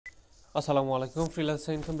আসসালামু আলাইকুম,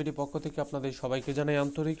 freelancer income BD পক্ষ থেকে আপনাদের সবাইকে জানাই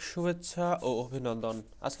আন্তরিক শুভেচ্ছা ও অভিনন্দন।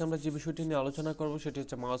 আজকে আমরা যে বিষয়টি নিয়ে আলোচনা করব সেটি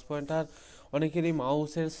হচ্ছে মাউস পয়েন্টার। অনেকেরই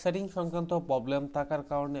মাউসের সেটিং সংক্রান্ত প্রবলেম থাকার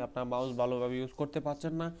কারণে আপনার মাউস ভালোভাবে ইউজ করতে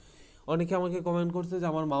পারছেন না। অনেকে আমাকে কমেন্ট করছে যে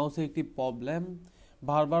আমার মাউসে একটি প্রবলেম,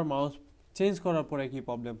 বারবার মাউস চেঞ্জ করার পরে কি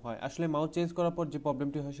প্রবলেম হয়। আসলে মাউস চেঞ্জ করার পর যে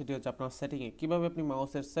প্রবলেমটি হয় সেটি হচ্ছে আপনার সেটিংয়ে। কীভাবে আপনি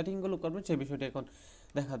মাউসের সেটিংগুলো করবেন সেই বিষয়টি এখন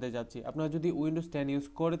দেখাতে যাচ্ছি। আপনারা যদি উইন্ডোজ 10 ইউজ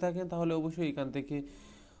করে থাকেন তাহলে অবশ্যই এখান থেকে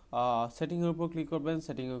সেটিংয়ের উপর ক্লিক করবেন।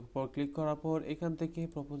 সেটিংয়ের উপর ক্লিক করার পর এখান থেকে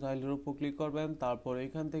প্রপোজালের উপর ক্লিক করবেন। তারপর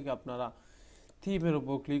এখান থেকে আপনারা থিমের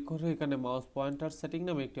উপর ক্লিক করে এখানে মাউস পয়েন্টার সেটিং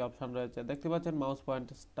নামে একটি অপশান রয়েছে, দেখতে পাচ্ছেন। মাউস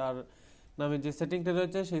পয়েন্টার নামে যে সেটিংটা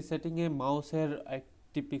রয়েছে সেই সেটিংয়ে মাউসের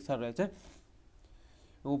একটি পিকচার রয়েছে,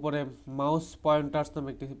 উপরে মাউস পয়েন্টার্স নামে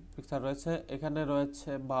একটি পিকচার রয়েছে। এখানে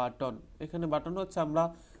রয়েছে বাটন। এখানে বাটন হচ্ছে আমরা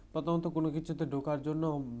প্রথমত কোনো কিছুতে ঢোকার জন্য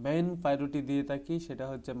মেইন প্রায়োরিটি দিয়ে থাকি, সেটা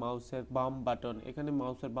হচ্ছে মাউসের বাম বাটন। এখানে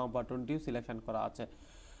মাউসের বাম বাটনটিও সিলেকশন করা আছে।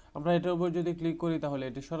 আমরা এটার উপর যদি ক্লিক করি তাহলে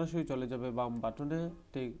এটি সরাসরি চলে যাবে বাম বাটনে।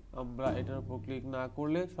 ঠিক আমরা এটার উপর ক্লিক না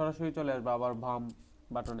করলে সরাসরি চলে আসবে আবার বাম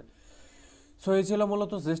বাটনে। সো এই ছিল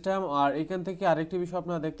মূলত সিস্টেম। আর এখান থেকে আরেকটি বিষয়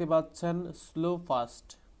আপনারা দেখতে পাচ্ছেন, স্লো ফাস্ট।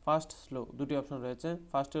 ফাস্ট স্লো দুটি অপশন রয়েছে।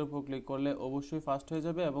 ফাস্টের উপর ক্লিক করলে অবশ্যই ফাস্ট হয়ে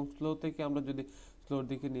যাবে, এবং স্লো থেকে আমরা যদি স্লোর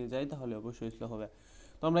দিকে নিয়ে যাই তাহলে অবশ্যই স্লো হবে।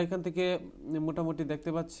 তো আমরা এখান থেকে মোটামুটি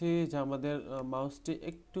দেখতে পাচ্ছি যে আমাদের মাউসটি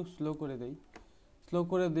একটু স্লো করে দেই। স্লো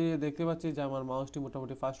করে দিয়ে দেখতে পাচ্ছি যে আমার মাউসটি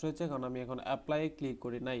মোটামুটি ফাস্ট হয়েছে, কারণ আমি এখন অ্যাপ্লাই ক্লিক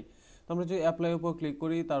করি নাই। তো আমরা যদি অ্যাপ্লাই উপর ক্লিক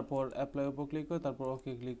করি, তারপর অ্যাপ্লাই উপর ক্লিক করি, তারপর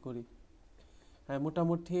ওকে ক্লিক করি, হ্যাঁ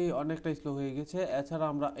মোটামুটি অনেকটাই স্লো হয়ে গেছে। এছাড়া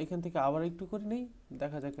আমরা এখান থেকে আবার একটু করে নিই,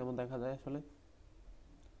 দেখা যাক কেমন দেখা যায় আসলে।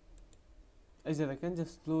 এই যে দেখেন যে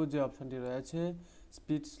স্লো যে অপশানটি রয়েছে,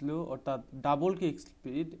 স্পিড স্লো অর্থাৎ ডাবল ক্লিক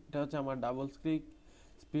স্পিড, এটা হচ্ছে আমার ডাবল ক্লিক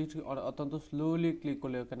স্পিড। অত্যন্ত স্লোলি ক্লিক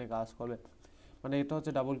করলে ওখানে কাজ করবে, মানে এটা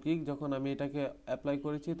হচ্ছে ডাবল ক্লিক। যখন আমি এটাকে অ্যাপ্লাই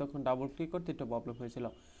করেছি তখন ডাবল ক্লিক করতে একটু প্রবলেম হয়েছিল।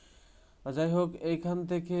 যাই হোক, এইখান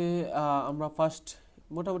থেকে আমরা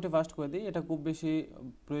মোটামুটি ফাস্ট করে দিই। এটা খুব বেশি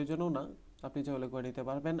প্রয়োজনও না, আপনি চাইলে করে নিতে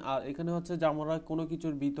পারবেন। আর এখানে হচ্ছে যে আমরা কোনো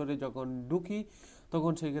কিছুর ভিতরে যখন ঢুকি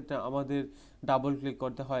তখন সেক্ষেত্রে আমাদের ডাবল ক্লিক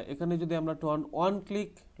করতে হয়। এখানে যদি আমরা ওয়ান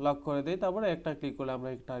ক্লিক লক করে দিই, তারপরে একটা ক্লিক করলে আমরা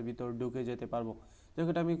একটার ভিতর ঢুকে যেতে পারবো।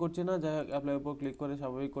 যেটা আমি করছি না। যাই হোক, অ্যাপ্লাই উপর ক্লিক করে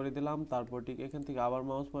স্বাভাবিক করে দিলাম। তারপর ঠিক এখান থেকে আবার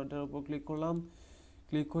মাউস পয়েন্টার উপর ক্লিক করলাম।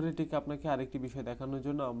 ক্লিক করে ঠিক আপনাকে আরেকটি বিষয় দেখানোর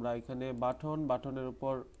জন্য আমরা এখানে বাটনের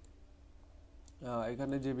উপর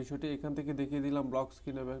এখানে যে বিষয়টি এখান থেকে দেখিয়ে দিলাম ব্লক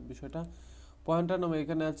স্ক্রিনের বিষয়টা। পয়েন্টার নামে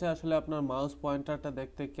এখানে আছে। আসলে আপনার মাউস পয়েন্টারটা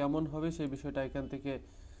দেখতে কেমন হবে সেই বিষয়টা এখান থেকে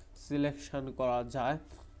সিলেকশন করা যায়,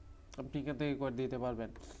 আপনি এখান থেকে করে দিতে পারবেন।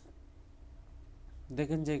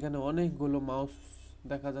 দেখেন যে এখানে অনেকগুলো মাউস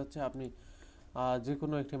দেখা যাচ্ছে। আপনি যে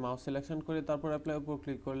কোনো একটি মাউস সিলেকশন করে তারপর অ্যাপ্লাই উপর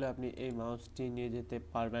ক্লিক করলে আপনি এই মাউসটি নিয়ে যেতে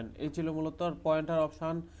পারবেন। এই ছিল মূলত পয়েন্টার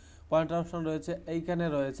অপশান রয়েছে। এইখানে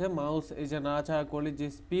রয়েছে মাউস এই যে নাড়াচাড়া করলে যে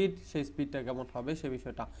স্পিড, সেই স্পিডটা কেমন হবে সে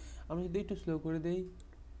বিষয়টা। আমি যদি একটু স্লো করে দিই,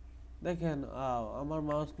 দেখেন আমার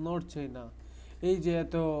মাউস নড়ছেই না। এই যে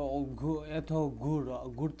এত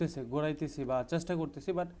ঘুরাইতেছি বা চেষ্টা করতেছি,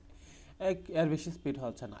 বাট এর বেশি স্পিড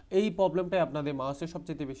হচ্ছে না। এই প্রবলেমটাই আপনাদের মাউসের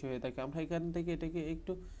সবচেয়ে বেশি হয়ে থাকে। আমরা এখান থেকে এটাকে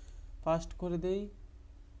একটু ফাস্ট করে দেই।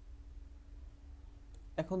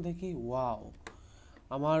 এখন দেখি ওয়াও,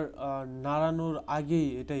 আমার নাড়ানোর আগেই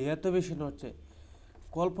এটা এত বেশি নড়ছে,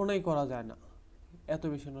 কল্পনাই করা যায় না এত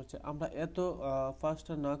বেশি নড়ছে। আমরা এত ফাস্ট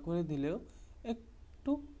না করে দিলেও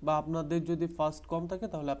একটু, বা আপনাদের যদি ফাস্ট কম থাকে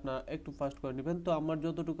তাহলে আপনারা একটু ফাস্ট করে নেবেন। তো আমার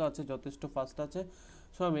যতটুকু আছে যথেষ্ট ফাস্ট আছে,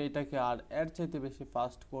 সো আমি এটাকে আর এর চাইতে বেশি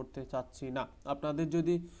ফাস্ট করতে চাচ্ছি না। আপনাদের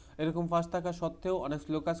যদি এরকম ফাস্ট থাকা সত্ত্বেও অনেক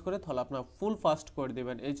স্লো কাজ করে তাহলে আপনারা ফুল ফাস্ট করে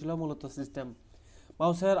দেবেন। এই ছিল মূলত সিস্টেম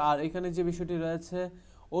মাউসের। আর এখানে যে বিষয়টি রয়েছে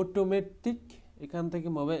অটোমেটিক, এখান থেকে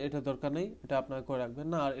মোবাইল, এটা দরকার নেই, এটা আপনারা করে রাখবেন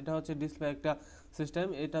না। আর এটা হচ্ছে ডিসপ্লে একটা সিস্টেম।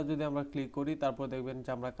 এটা যদি আমরা ক্লিক করি তারপর দেখবেন যে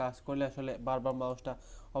আমরা কাজ করলে আসলে বারবার মাউসটা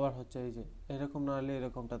ওভার হচ্ছে। এই যে এরকম না হলে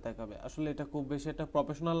এরকমটা দেখাবে। আসলে এটা খুব বেশি একটা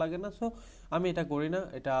প্রফেশনাল লাগে না, সো আমি এটা করি না।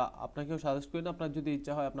 এটা আপনাকেও সাজেস্ট করি না। আপনার যদি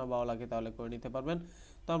ইচ্ছা হয়, আপনার ভালো লাগে তাহলে করে নিতে পারবেন।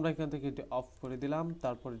 তো আমরা এখান থেকে এটি অফ করে দিলাম।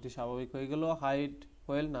 তারপর এটি স্বাভাবিক হয়ে গেল। হাইড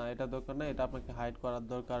হোয়েল না, এটা দরকার নেই, এটা আপনাকে হাইড করার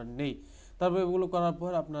দরকার নেই। তারপর এগুলো করার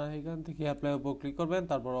পর আপনারা এখান থেকে অ্যাপ্লাই উপর ক্লিক করবেন,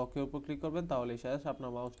 তারপর ওকে উপর ক্লিক করবেন, তাহলে শেষ, আপনার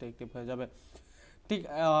মাউসটা অ্যাক্টিভ হয়ে যাবে। ঠিক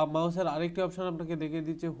মাউসের আরেকটি অপশন আপনাকে দেখিয়ে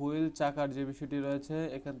দিচ্ছে, হুইল চাকার যে বিষয়টি রয়েছে।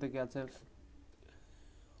 এখান থেকে আছে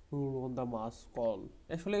rule on the mouse call.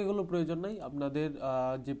 আসলে এগুলো প্রয়োজন নাই। আপনাদের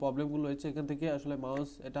যে প্রবলেমগুলো হয়েছে এখান থেকে আসলে মাউস,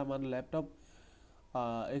 এটা আমার ল্যাপটপ,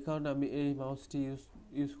 এই কারণে আমি এই মাউসটি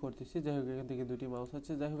ইউজ করতেছি। যাই হোক, এখান থেকে দুটি মাউস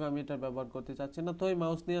আছে। যাই হোক, আমি এটা ব্যবহার করতে চাচ্ছি না। তো এই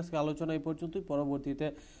মাউস নিয়ে আজকে আলোচনা এই পর্যন্তই। পরবর্তীতে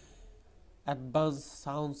অ্যাডভান্স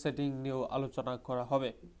সাউন্ড সেটিং নিয়েও আলোচনা করা হবে।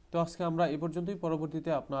 তো আজকে আমরা এই পর্যন্তই। পরবর্তীতে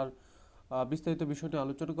আপনার বিস্তারিত বিষয়টি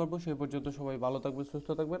আলোচনা করব। সেই পর্যন্ত সবাই ভালো থাকবেন, সুস্থ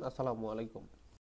থাকবেন। আসসালামু আলাইকুম।